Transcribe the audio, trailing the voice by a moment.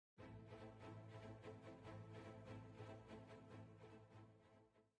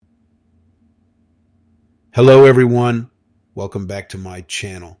Hello everyone, welcome back to my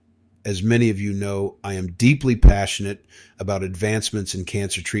channel. As many of you know, I am deeply passionate about advancements in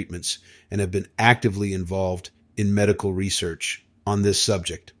cancer treatments and have been actively involved in medical research on this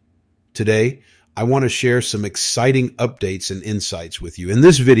subject. Today, I want to share some exciting updates and insights with you. In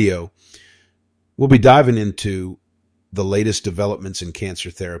this video, we'll be diving into the latest developments in cancer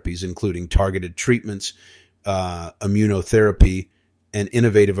therapies, including targeted treatments, immunotherapy, and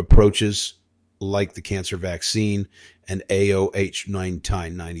innovative approaches like the cancer vaccine and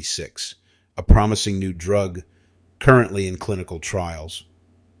AOH-1996, a promising new drug currently in clinical trials.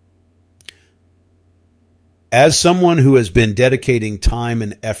 As someone who has been dedicating time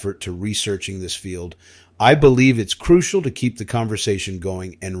and effort to researching this field, I believe it's crucial to keep the conversation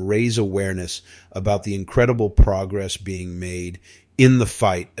going and raise awareness about the incredible progress being made in the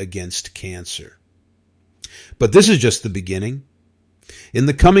fight against cancer. But this is just the beginning. In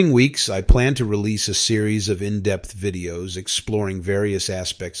the coming weeks, I plan to release a series of in-depth videos exploring various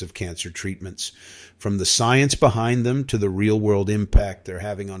aspects of cancer treatments, from the science behind them to the real-world impact they're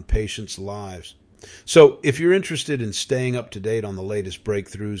having on patients' lives. So, if you're interested in staying up to date on the latest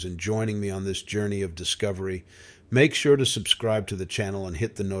breakthroughs and joining me on this journey of discovery, make sure to subscribe to the channel and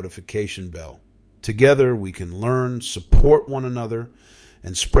hit the notification bell. Together, we can learn, support one another,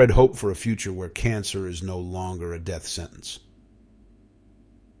 and spread hope for a future where cancer is no longer a death sentence.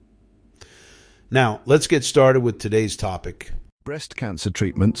 Now, let's get started with today's topic. Breast cancer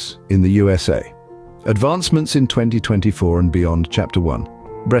treatments in the USA. Advancements in 2024 and beyond. Chapter 1.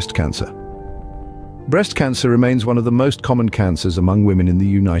 Breast cancer. Breast cancer remains one of the most common cancers among women in the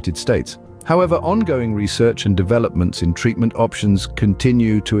United States. However, ongoing research and developments in treatment options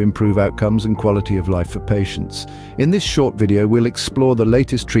continue to improve outcomes and quality of life for patients. In this short video, we'll explore the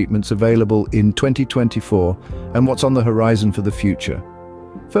latest treatments available in 2024 and what's on the horizon for the future.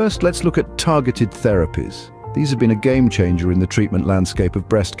 First, let's look at targeted therapies. These have been a game-changer in the treatment landscape of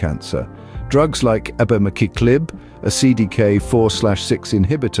breast cancer. Drugs like abemaciclib, a CDK4/6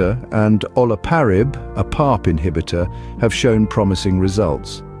 inhibitor, and olaparib, a PARP inhibitor, have shown promising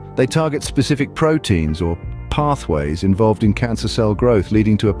results. They target specific proteins or pathways involved in cancer cell growth,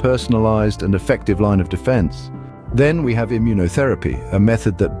 leading to a personalized and effective line of defense. Then we have immunotherapy, a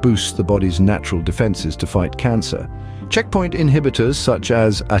method that boosts the body's natural defenses to fight cancer. Checkpoint inhibitors such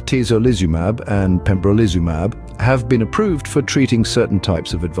as atezolizumab and pembrolizumab have been approved for treating certain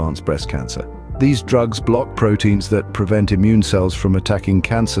types of advanced breast cancer. These drugs block proteins that prevent immune cells from attacking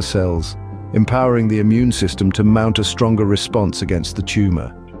cancer cells, empowering the immune system to mount a stronger response against the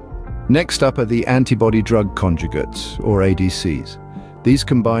tumor. Next up are the antibody-drug conjugates, or ADCs. These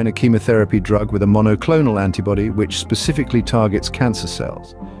combine a chemotherapy drug with a monoclonal antibody which specifically targets cancer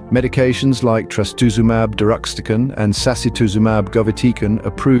cells. Medications like trastuzumab deruxtecan and sacituzumab govitecan,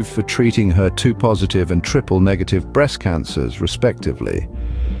 approved for treating HER2-positive and triple-negative breast cancers, respectively,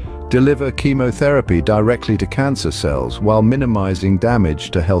 deliver chemotherapy directly to cancer cells while minimizing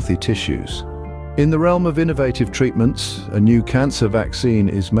damage to healthy tissues. In the realm of innovative treatments, a new cancer vaccine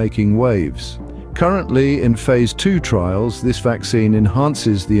is making waves. Currently, in phase 2 trials, this vaccine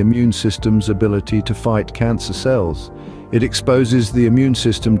enhances the immune system's ability to fight cancer cells. It exposes the immune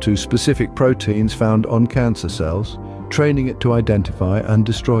system to specific proteins found on cancer cells, training it to identify and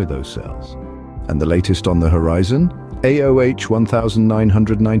destroy those cells. And the latest on the horizon?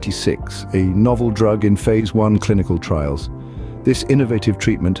 AOH-1996, a novel drug in phase 1 clinical trials. This innovative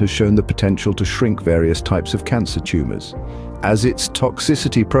treatment has shown the potential to shrink various types of cancer tumors. As its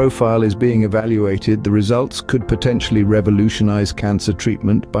toxicity profile is being evaluated, the results could potentially revolutionize cancer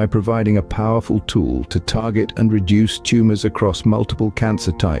treatment by providing a powerful tool to target and reduce tumors across multiple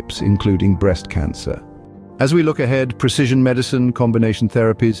cancer types, including breast cancer. As we look ahead, precision medicine, combination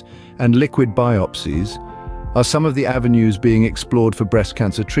therapies, and liquid biopsies are some of the avenues being explored for breast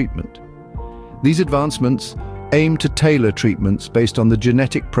cancer treatment. These advancements aim to tailor treatments based on the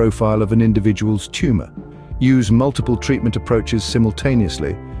genetic profile of an individual's tumor, use multiple treatment approaches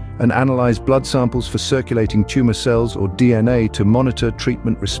simultaneously, and analyze blood samples for circulating tumor cells or DNA to monitor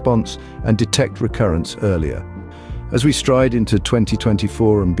treatment response and detect recurrence earlier. As we stride into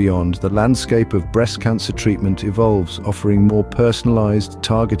 2024 and beyond, the landscape of breast cancer treatment evolves, offering more personalized,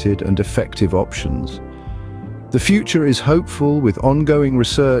 targeted, and effective options. The future is hopeful, with ongoing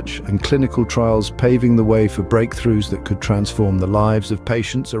research and clinical trials paving the way for breakthroughs that could transform the lives of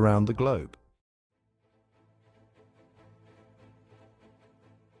patients around the globe.